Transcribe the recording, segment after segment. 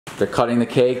They're cutting the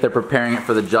cake. They're preparing it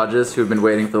for the judges who've been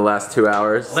waiting for the last 2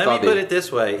 hours. Let me put it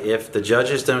this way. If the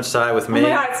judges don't side with me, oh my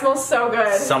God, it smells so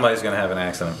good. Somebody's gonna have an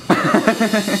accident.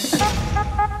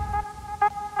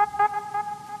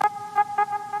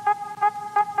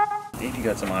 If you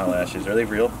got some eyelashes, are they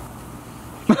real?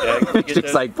 Yeah,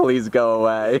 just like, please go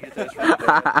away.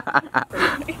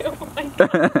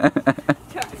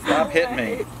 Stop hitting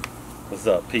me. What's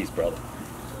up? Peace, brother.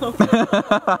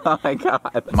 Oh my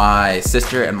God. My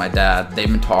sister and my dad, they've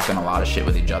been talking a lot of shit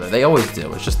with each other. They always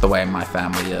do. It's just the way my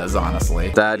family is, honestly.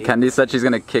 Dad, Kendi said she's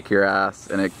gonna kick your ass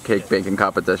in a cake baking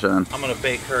competition. I'm gonna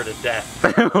bake her to death.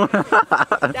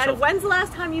 Dad, when's the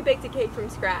last time you baked a cake from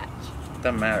scratch?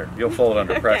 Doesn't matter. You'll fold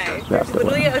under pressure. Okay. There's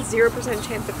literally a 0%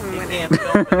 chance of him winning.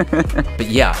 But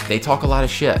yeah, they talk a lot of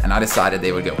shit, and I decided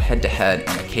they would go head to head in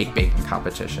a cake baking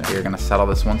competition. We're gonna settle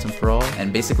this once and for all,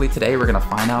 and basically today we're gonna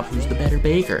find out who's the better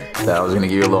baker. So I was gonna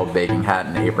give you a little baking hat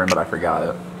and apron, but I forgot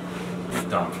it.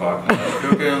 Dumb fuck.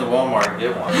 Go get in the Walmart and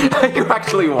get one. You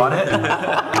actually want it?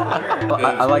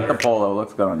 I like the polo.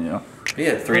 Looks good on you. He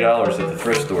had $3 at the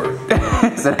thrift store.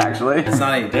 Is it actually? It's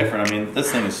not any different. I mean,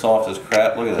 this thing is soft as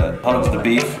crap. Look at that. Hugs the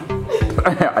beef.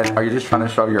 Are you just trying to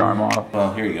shove your arm off?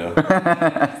 Well, here you go.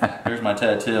 Here's my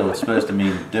tattoo. It's supposed to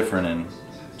mean different in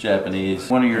Japanese.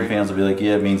 One of your fans will be like,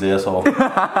 yeah, it means asshole.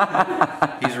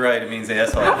 He's right, it means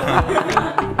asshole.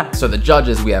 So the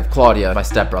judges, we have Claudia, my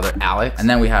stepbrother Alex, and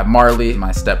then we have Marley,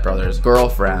 my stepbrother's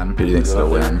girlfriend. Who do you think's gonna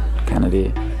win?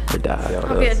 Kennedy or Dad?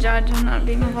 I'll be a judge and not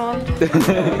being involved.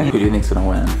 Who do you think's gonna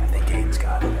win? I think Aiden's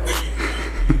got it.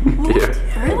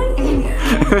 Really?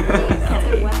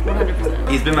 100%.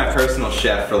 He's been my personal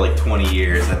chef for like 20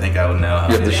 years. I think I would know how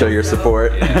You have to show your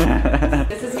support. Yeah.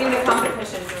 This is even a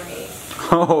competition for me.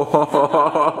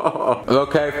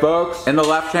 Okay, folks, in the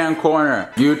left-hand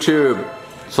corner, YouTube,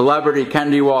 celebrity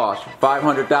Kendi Walsh,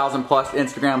 500,000 plus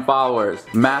Instagram followers,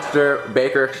 master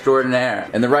baker extraordinaire.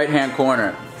 In the right-hand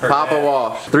corner, Papa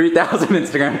Walsh, 3,000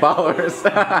 Instagram followers.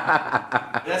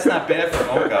 That's not bad for an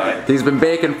old guy. He's been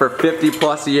baking for 50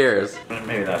 plus years.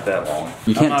 Maybe not that long.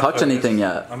 You can't touch anything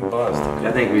yet. I'm buzzed.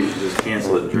 I think we should just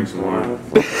cancel it and drink some wine.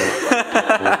 He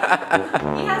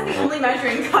has the only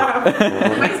measuring cup. What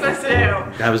am I supposed to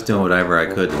do? I was doing whatever I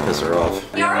could to piss her off.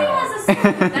 He already has a spoon.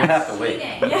 have That's to wait.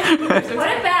 cheating. Yeah. Put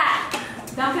it back.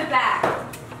 Dump it back.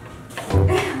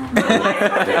 I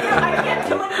can't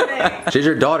do anything. She's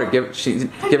your daughter. Give her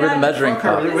the measuring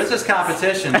cup. Where's this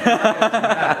competition?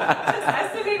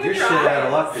 You're shit out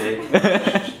of luck, babe.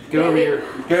 Go over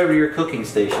to your cooking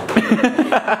station.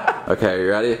 Okay, you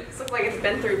ready? This looks like it's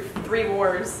been through 3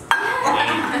 wars.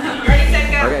 Ready,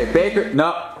 set, go. Okay, baker.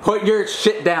 No, put your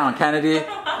shit down, Kennedy.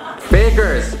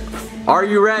 Bakers, are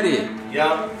you ready?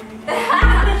 Yup.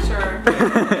 Sure.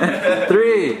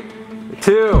 3,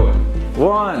 2,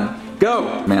 1,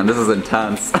 go! Man, this is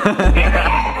intense.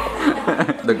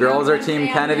 The girls are Team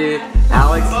Kennedy.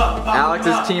 Alex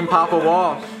is Team Papa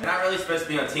Walsh. We're not really supposed to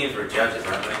be on teams for judges,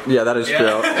 aren't we? Yeah, that is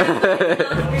true.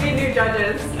 We need new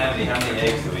judges. How many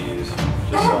eggs do we use?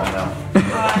 Just so I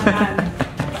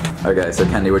know. Okay, so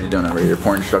Kennedy, what are you doing over here? You're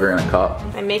pouring sugar in a cup.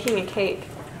 I'm making a cake.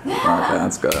 Okay,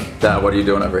 that's good. Dad, what are you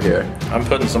doing over here? I'm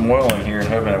putting some oil in here and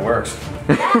hoping it works.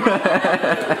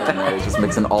 Just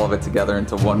mixing all of it together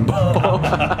into one bowl.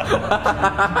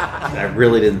 I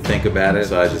really didn't think about it,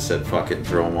 so I just said fuck it and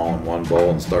throw them all in one bowl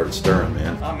and started stirring,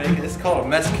 man. I'm making this called a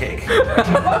mess cake.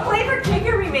 What flavor cake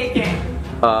are we making?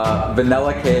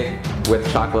 Vanilla cake with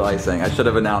chocolate icing. I should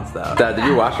have announced that. Dad, did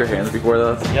you wash your hands before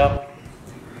this? Yep.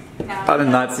 I did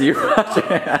not see you wash your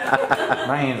hands.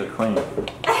 My hands are clean.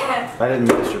 I didn't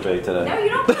masturbate today. No, you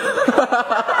don't.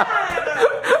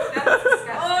 That's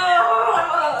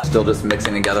disgusting. Still just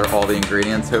mixing together all the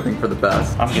ingredients, hoping for the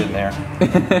best. I'm getting there.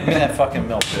 Give me that fucking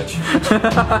milk, bitch.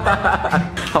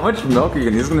 How much milk are you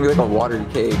gonna use? This is gonna be like a watery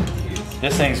cake.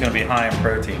 This thing's gonna be high in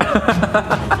protein.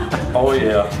 Oh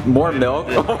yeah. More milk?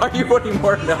 Why are you putting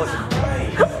more milk?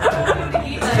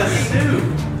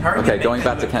 Okay, going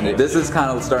back to Kennedy. This is kind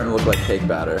of starting to look like cake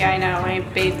batter. Yeah, I know. I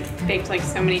baked like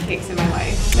so many cakes in my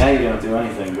life. Now you don't do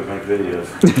anything but make videos.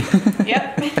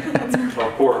 Yep.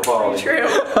 Of poor quality. True.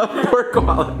 Poor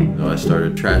quality. So I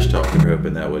started trash talking her,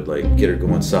 hoping that would like get her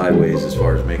going sideways as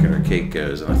far as making her cake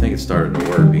goes, and I think it started to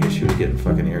work because she was getting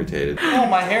fucking irritated. Oh,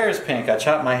 my hair is pink. I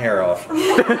chopped my hair off.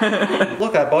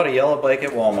 Look, I bought a yellow bike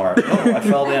at Walmart. Oh, I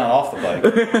fell down off the bike.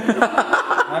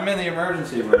 I'm in the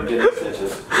emergency room getting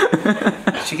stitches.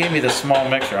 She gave me the small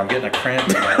mixer. I'm getting a cramp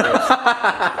in my wrist.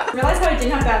 Realize how I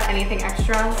didn't have to add anything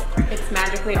extra? It's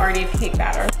magically already cake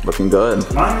batter. Looking good.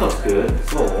 Mine looks good.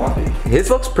 It's a little lumpy. His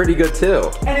looks pretty good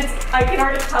too. And I can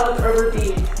already tell it's over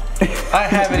beat. I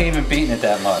haven't even beaten it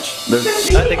that much. There's-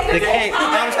 The cake.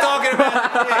 I was talking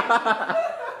about the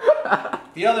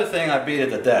cake. The other thing, I beat it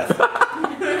to death. Why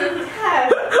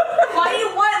do you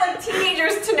want like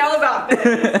teenagers to know about this?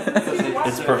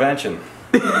 It's prevention.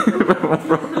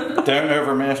 Don't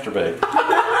over masturbate.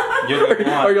 You'll go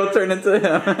blind. Or you'll turn into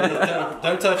him.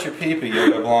 Don't touch your pee-pee,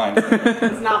 you'll go blind.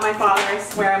 It's not my father. I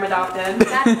swear I'm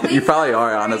adopted. You probably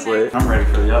are, honestly. I'm ready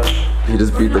for the other. You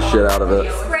just beat the shit out of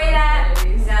it. Spray that.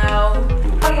 No.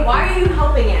 Okay, why are you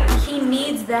helping him? He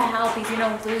needs the help. He's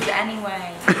gonna lose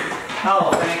anyway.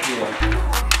 Oh, thank you.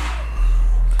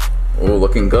 Oh,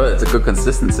 looking good. It's a good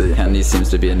consistency. Candy seems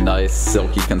to be a nice,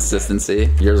 silky consistency.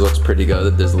 Yours looks pretty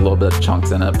good. There's a little bit of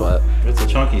chunks in it, but... It's a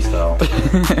chunky style.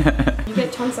 You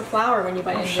get chunks of flour when you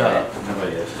bite into Shut it. up.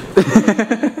 Nobody is.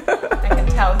 I can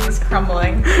tell he's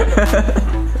crumbling.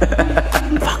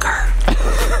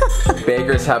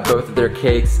 Bakers have both of their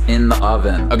cakes in the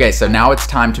oven. Okay, so now it's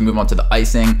time to move on to the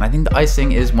icing. I think the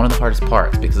icing is one of the hardest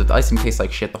parts because if the icing tastes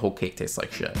like shit, the whole cake tastes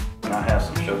like shit. Can I have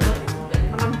some sugar?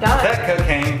 I'm done. That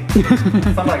cocaine.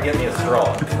 Somebody get me a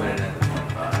straw.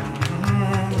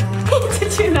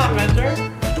 Did you not measure?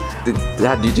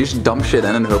 Dad, did you just dump shit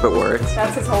in and hope it works?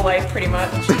 That's his whole life, pretty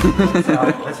much.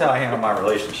 That's how I handle my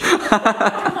relationship.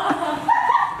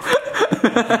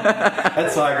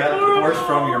 That's how I got divorced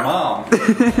from your mom.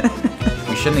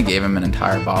 We shouldn't have gave him an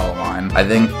entire bottle of wine. I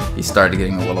think he started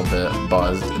getting a little bit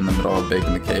buzzed in the middle of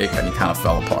baking the cake and he kind of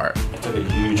fell apart. I took a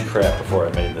huge crap before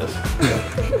I made this.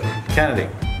 Kennedy,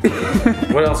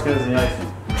 what else goes in the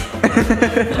icing?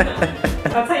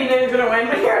 That's how you know you're gonna win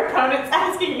when your opponent's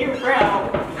asking you for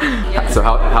help. So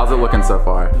how's it looking so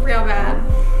far? Real bad.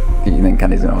 You think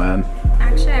Kenny's gonna win?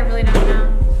 Actually, I really don't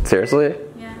know. Seriously?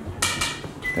 Yeah.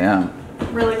 Damn.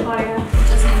 Really, Claudia? It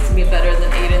just needs to be better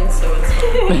than Aiden, so it's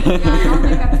Yeah, I don't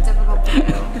think that's difficult to do.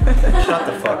 Shut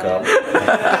the fuck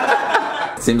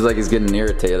up. Seems like he's getting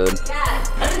irritated. Dad,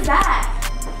 what is that?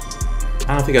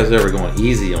 I don't think I was ever going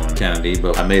easy on Kennedy,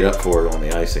 but I made up for it on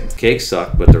the icing. Cake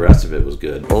sucked, but the rest of it was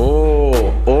good.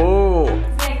 Oh, oh.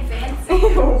 It's like fancy.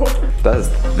 That is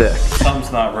thick.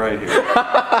 Something's not right here.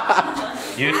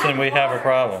 Houston, we have a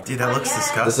problem. Dude, that looks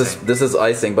disgusting. This is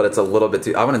icing, but it's a little bit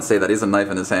too. I wouldn't say that. He has a knife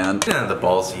in his hand. You don't have the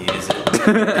balls to use it.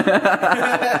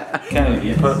 Kennedy,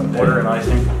 you put water in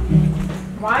icing?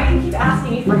 Why do you keep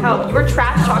asking me for help? You were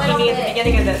trash talking me at the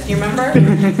beginning of this. Do you remember?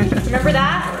 Remember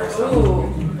that? Ooh.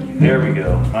 There we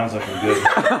go. Mine's looking good.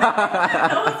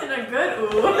 That wasn't a good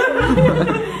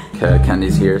ooh. Okay,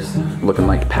 Kennedy's here, looking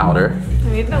like powder. I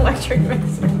need an electric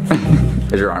mixer.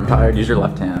 Is your arm tired? Use your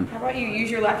left hand. How about you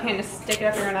use your left hand to stick it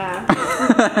up your ass?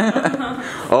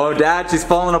 Oh, Dad, she's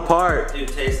falling apart. Dude,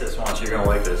 taste this once. You're gonna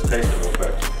like this. Taste it real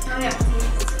quick. Oh, yeah.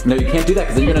 No, you can't do that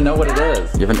because then you're gonna know what it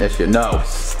is. You have an issue. No,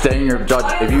 stay in your judge.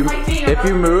 If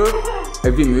you move,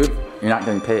 you're not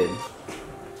getting paid.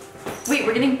 Wait,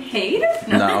 we're getting paid?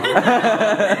 No.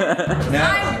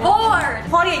 I'm bored.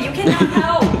 Claudia, you cannot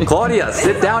help. Claudia,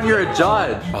 sit down. You're a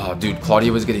judge. Oh, dude,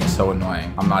 Claudia was getting so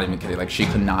annoying. I'm not even kidding. Like, she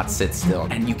could not sit still.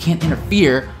 And you can't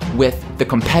interfere with the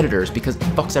competitors because it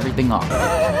fucks everything up.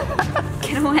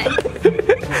 Get away.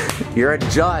 You're a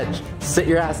judge. Sit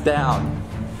your ass down.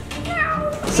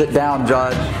 Sit down,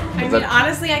 judge. I mean,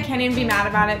 honestly, I can't even be mad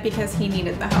about it because he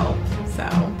needed the help. So.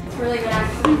 It's really good,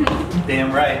 actually.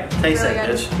 Damn right. Taste Really that,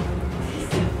 good. bitch.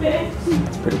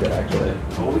 It's pretty good, actually.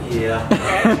 Oh, yeah.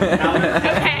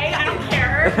 Okay, I don't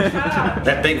care. Shut up.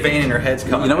 That big vein in her head's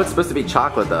coming. You know it's supposed to be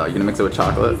chocolate, though. You're gonna mix it with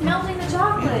chocolate? He's melting the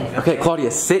chocolate. Okay,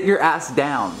 Claudia, sit your ass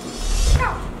down.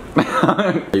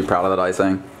 Are you proud of that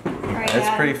icing? That's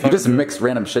pretty You fun. just mixed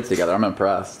random shit together. I'm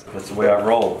impressed. That's the way I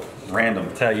roll. Random.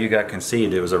 That's how you got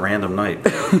conceived. It was a random night.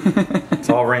 It's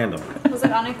all random. Was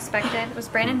it unexpected? Was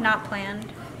Brandon not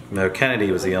planned? No,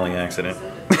 Kennedy was the only accident.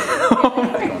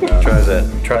 Try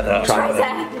that. Try that. Try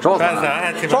that. Charles, Try that.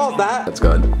 I had too much. that. That's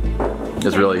good.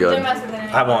 It's really good. Don't mess with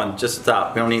it. I won. Just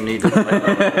stop. We don't even need to.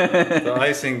 The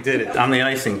icing did it. I'm the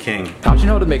icing king. How'd you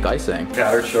know how to make icing?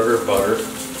 Powdered sugar, butter,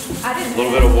 I a didn't.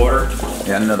 little bit of water.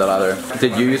 Yeah, I didn't know that either.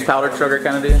 Did you use powdered sugar,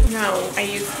 Kennedy? No, I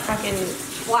used fucking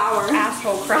flour.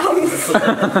 Asshole crumbs.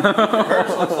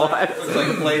 What? It's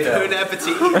like Play-Doh. Good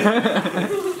appetit.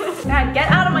 Dad, get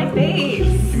out of my face.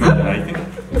 You want anything?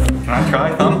 Can I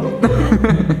try some?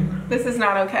 This is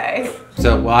not okay.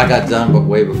 So, well, I got done, but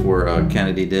way before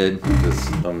Kennedy did, because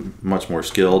I'm much more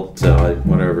skilled. So I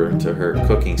went over to her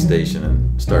cooking station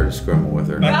and started scrumming with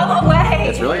her. Go away.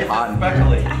 It's really hot in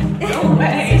here. Go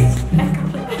away.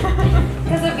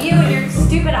 Because of you and your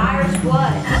stupid Irish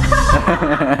blood.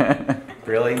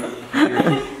 Really?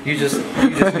 You just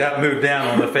got moved down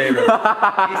on the favorite.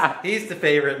 He's the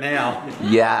favorite now.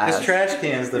 Yeah. This trash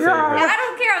can is the favorite. I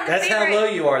don't care. I'm the That's favorite. how low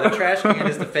you are. The trash can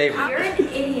is the favorite. You're an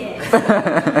idiot.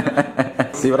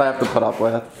 See what I have to put up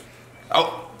with.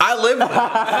 Oh, I live with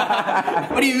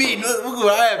it. What do you mean? Look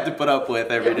what I have to put up with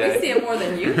every We day. see it more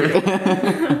than you do.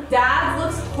 Dad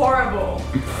looks horrible.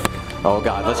 Oh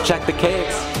God, let's check the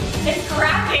cakes. It's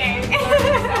cracking.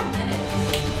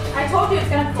 I told you it's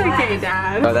gonna crack. Okay,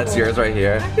 Dad. Oh, that's yours right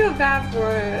here. I feel bad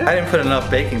for it. I didn't put enough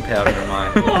baking powder in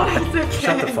mine. Oh, it's okay.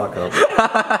 Shut the fuck up.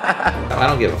 I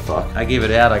don't give a fuck. I give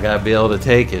it out, I gotta be able to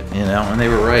take it, you know? And they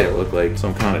were right, it looked like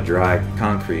some kind of dry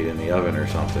concrete in the oven or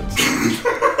something.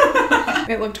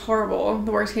 It looked horrible.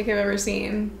 The worst cake I've ever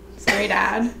seen. Sorry,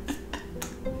 Dad.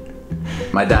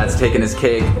 My dad's taking his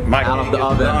cake My out of cake the is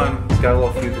oven. done. It's got a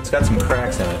little few, it's got some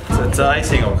cracks in it. So it's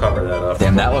icing will cover that up.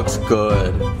 Damn, that looks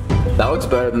good. That looks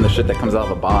better than the shit that comes out of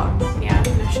the box. Yeah,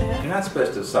 no shit. You're not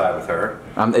supposed to side with her.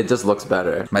 It just looks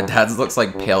better. My dad's looks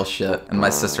like pale shit, and my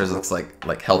sister's looks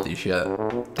like healthy shit.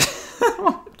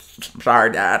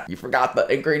 Sorry, Dad. You forgot the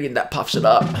ingredient that puffs it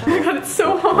up. Oh my god, it's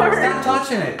so hard. Stop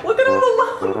touching it. Look at all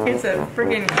the lumps. It's a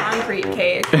freaking concrete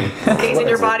cake. Stays in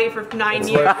your body for 9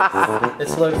 years.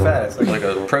 It's low fat, it's like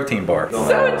a protein bar. So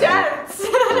dense.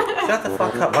 Shut the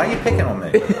fuck up. Why are you picking on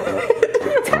me?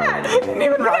 Dad, you've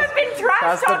been trash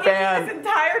Pass the talking pan. this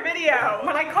entire video.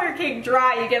 When I call your cake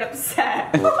dry, you get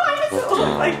upset. Why does it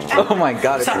look like that? Oh my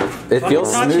God, it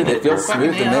feels smooth. It feels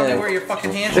smooth to I don't know where me. your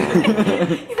fucking hands are.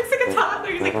 He looks like a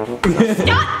toddler. He's like,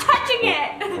 stop touching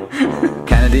it.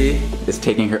 Kennedy is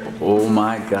taking her. Oh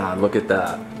my God, look at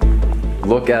that.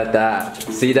 Look at that.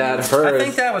 See, Dad, hers. I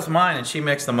think that was mine and she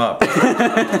mixed them up. It's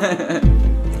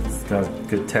got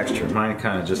good texture. Mine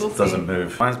kind of just doesn't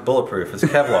move. Mine's bulletproof. It's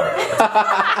Kevlar.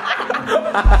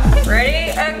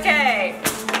 Ready? Okay.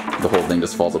 The whole thing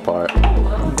just falls apart. That's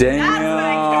what a cake is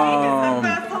Damn.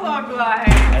 supposed to look like.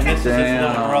 And this is his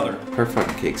Damn. little brother. Her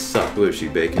fucking cake sucked. What is she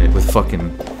baking it with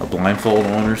fucking a blindfold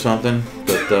on or something?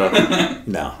 But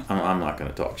no, I'm not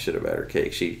gonna talk shit about her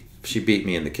cake. She beat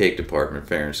me in the cake department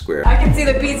fair and square. I can see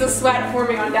the beads of sweat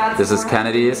forming on Dad's This is forehead.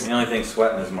 Kennedy's, The only thing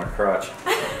sweating is my crotch.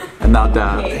 and not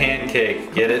Dad.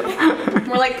 Pancake, get it?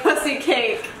 More like pussy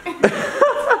cake.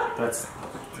 That's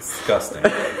disgusting.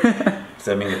 Does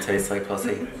that mean it tastes like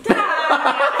pussy?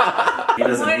 He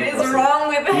doesn't What eat is pussy. wrong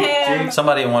with him?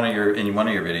 Somebody in one of your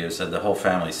videos said the whole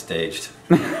family's staged.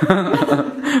 Yeah,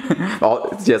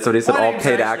 so he said My all name's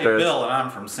paid actually actors. Bill, and I'm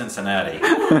from Cincinnati.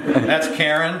 That's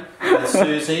Karen. That's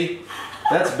Susie.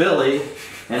 That's Billy,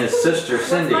 and his sister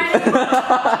Cindy.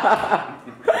 I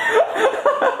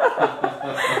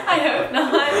hope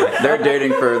not. They're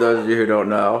dating for those of you who don't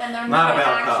know. And they're Not not,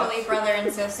 about actually cops. brother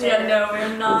and sister. Yeah, no,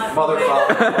 we're not. Father,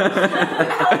 father.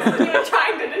 You're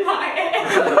trying to deny it.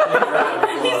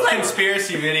 He's like,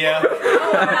 Conspiracy video. oh,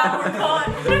 now we're caught.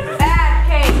 Bad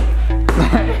cake.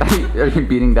 Are you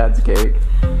beating Dad's cake?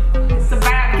 It's a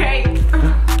bad cake.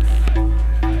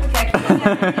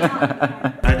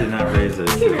 I did not raise this.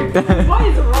 What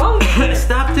is wrong with you?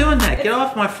 Stop doing that. Get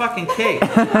off my fucking cake.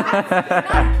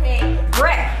 Not cake.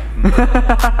 Brick.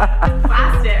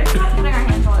 Plastic. Putting our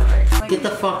hands all over it. Like, Get the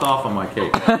fuck off of my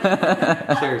cake.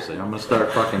 Seriously, I'm gonna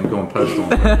start fucking going post on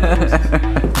it.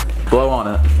 Blow on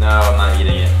it. No, I'm not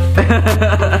eating it.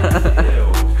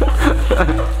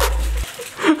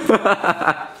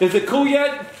 Is it cool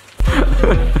yet?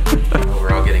 Oh,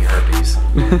 we're all getting herpes.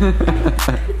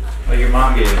 Oh, your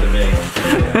mom gave it to me.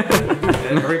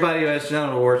 Everybody who has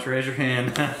genital warts, raise your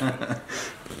hand.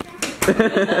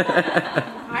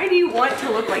 Why do you want to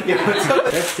look like that?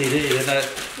 STD, isn't it?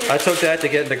 I took that to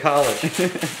get into college.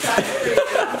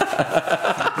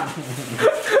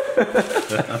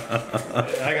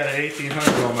 I got an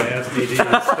 1800 on my STD.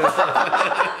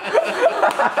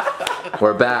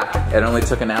 We're back. It only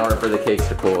took an hour for the cakes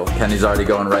to cool. Kenny's already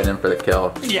going right in for the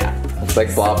kill. Yeah. It's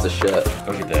like blobs of shit.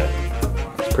 Look at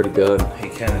that. It's pretty good. Hey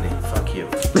Kennedy, fuck you.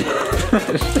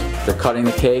 They're cutting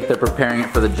the cake. They're preparing it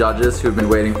for the judges who've been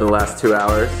waiting for the last 2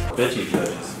 hours. Bitchy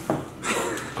judges.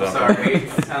 Sorry.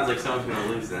 It sounds like someone's gonna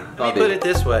lose then. Let me put it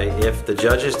this way, if the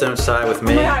judges don't side with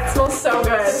me, Yeah, it smells so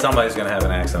good. somebody's gonna have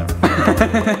an accident.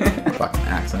 Fucking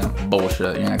accident.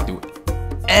 Bullshit. You're not gonna do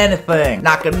anything.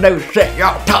 Not gonna do shit.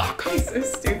 Y'all talk. He's so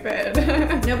stupid.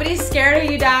 Nobody's scared of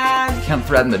you, Dad. You can't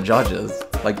threaten the judges.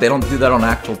 Like, they don't do that on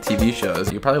actual TV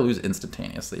shows. You probably lose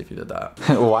instantaneously if you did that.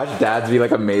 Watch dads be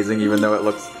like amazing even though it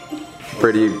looks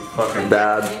pretty fucking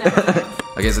bad.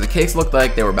 Okay, so the cakes looked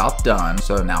like they were about done,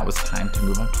 so now it was time to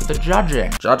move on to the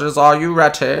judging. Judges, are you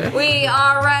ready? we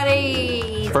are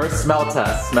ready. First smell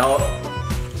test. Smell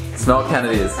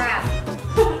Kennedy's. Crap.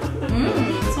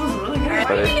 It smells really good. Why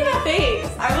are you making that face?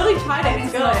 I really tried it.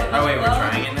 It's good. Oh wait, we're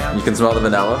trying it now? You can smell the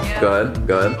vanilla? Yeah. Good,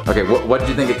 good. Okay, what did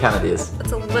you think of Kennedy's?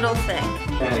 It's a little thick.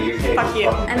 Kenny, your cake Fuck is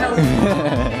you. fucking And the,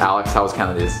 Alex, how was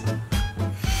Kennedy's?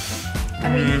 I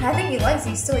mean, I think he likes it.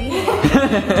 He's still eating it.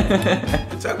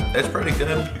 It's pretty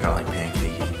good. I kinda like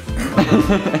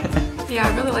pancakes. Yeah, I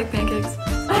really like pancakes.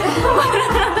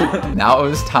 Now it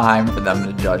was time for them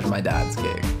to judge my dad's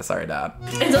cake. Sorry, Dad.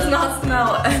 It does not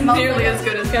smell nearly as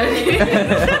good as Kennedy. I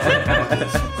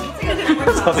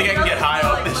don't think I can get high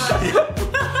off this shit.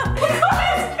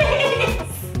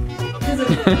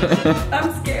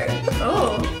 I'm scared.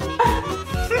 Oh.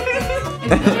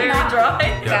 It's very dry.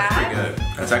 Yeah, that's pretty good.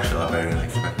 That's actually a lot better than I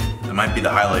expected. It might be the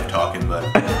high life talking, but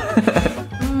I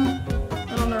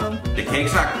don't know. the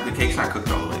cake's not cooked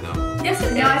all the way though. Yes,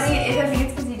 it No, I think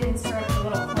it's because he didn't stir up the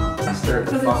little clump. I stirred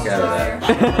the fuck out of that.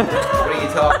 What are you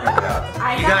talking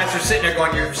about? You guys are sitting there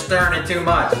going, you're stirring it too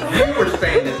much. You were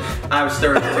saying that I was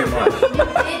stirring it too much.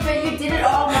 But you did it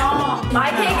all wrong. My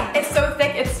cake is so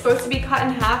thick. It's supposed to be cut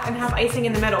in half and have icing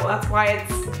in the middle. That's why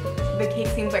the cake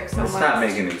seems like so much. Stop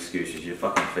making excuses. You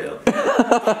fucking failed.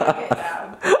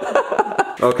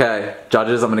 Okay,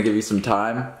 judges, I'm gonna give you some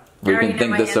time. We can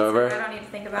think this I over. don't need to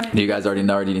think about it. You guys already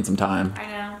know, or do you need some time? I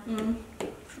know.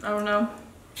 I don't know.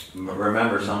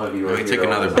 Remember, some of you are Let me take here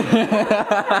another all-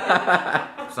 bite.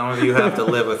 Some of you have to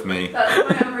live with me. That's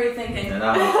what I'm rethinking. And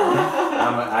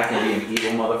I can be an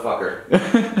evil motherfucker.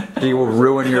 He will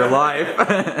ruin your life.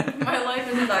 My life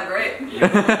isn't that great.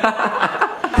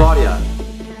 Claudia.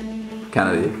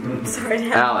 Kennedy. Sorry,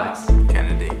 Dad. Alex.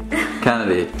 Kennedy.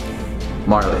 Kennedy.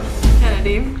 Marley.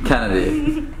 Kennedy.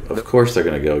 Kennedy. Of course they're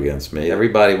gonna go against me.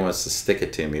 Everybody wants to stick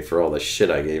it to me for all the shit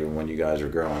I gave them when you guys were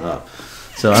growing up.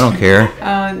 So I don't care.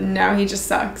 No, he just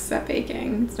sucks at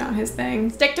baking. It's not his thing.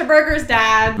 Stick to burgers,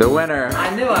 Dad. The winner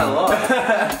I knew I lost.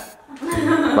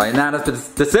 by unanimous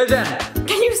decision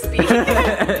Can you speak?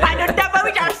 I don't know what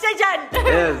we got decision.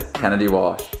 is Kennedy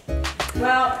Walsh.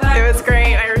 Well, it was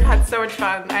great. I had so much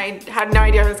fun. I had no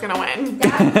idea who was gonna win.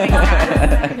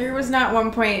 There was not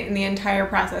one point in the entire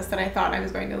process that I thought I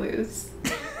was going to lose.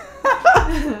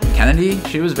 Kennedy,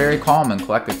 she was very calm and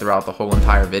collected throughout the whole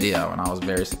entire video, and I was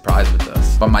very surprised with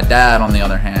this. But my dad, on the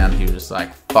other hand, he was just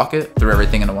like, fuck it, threw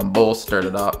everything into one bowl, stirred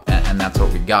it up, and that's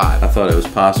what we got. I thought it was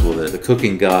possible that the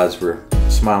cooking gods were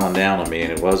smiling down on me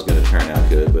and it was going to turn out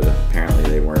good, but apparently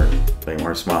they weren't. They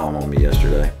weren't smiling on me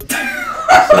yesterday.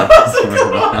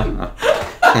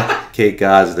 Cake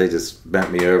gods, they just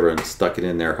bent me over and stuck it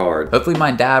in there hard. Hopefully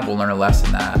my dad will learn a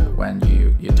lesson that when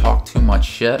you talk too much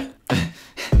shit,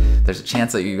 there's a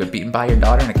chance that you get beaten by your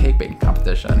daughter in a cake baking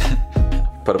competition.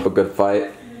 Put up a good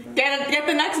fight. Get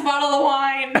the next bottle of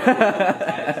wine.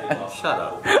 Shut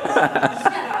up.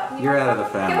 You're out of the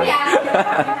family.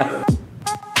 Yeah.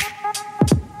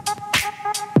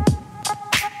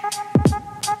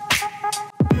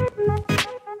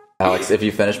 Alex, if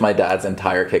you finish my dad's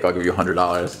entire cake, I'll give you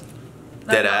 $100.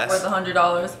 Dead That's ass. not worth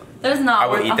 $100. That is not I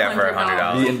would worth eat that for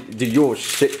 $100. Dude, you will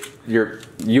shit.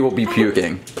 You will be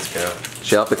puking. Let's go.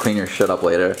 She'll have to clean your shit up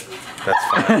later. That's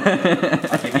fine.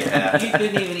 I'll give you half. You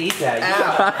couldn't even eat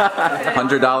that.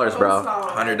 $100, bro.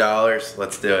 $100.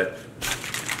 Let's do it.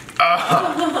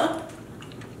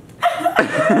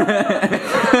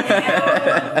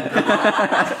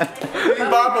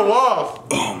 Papa Walsh.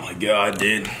 Oh my god,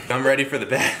 dude. I'm ready for the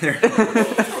bathroom.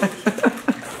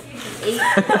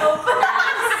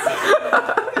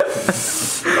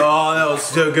 Oh, that was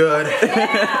so good.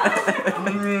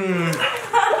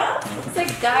 It's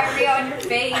like diarrhea on your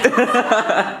face.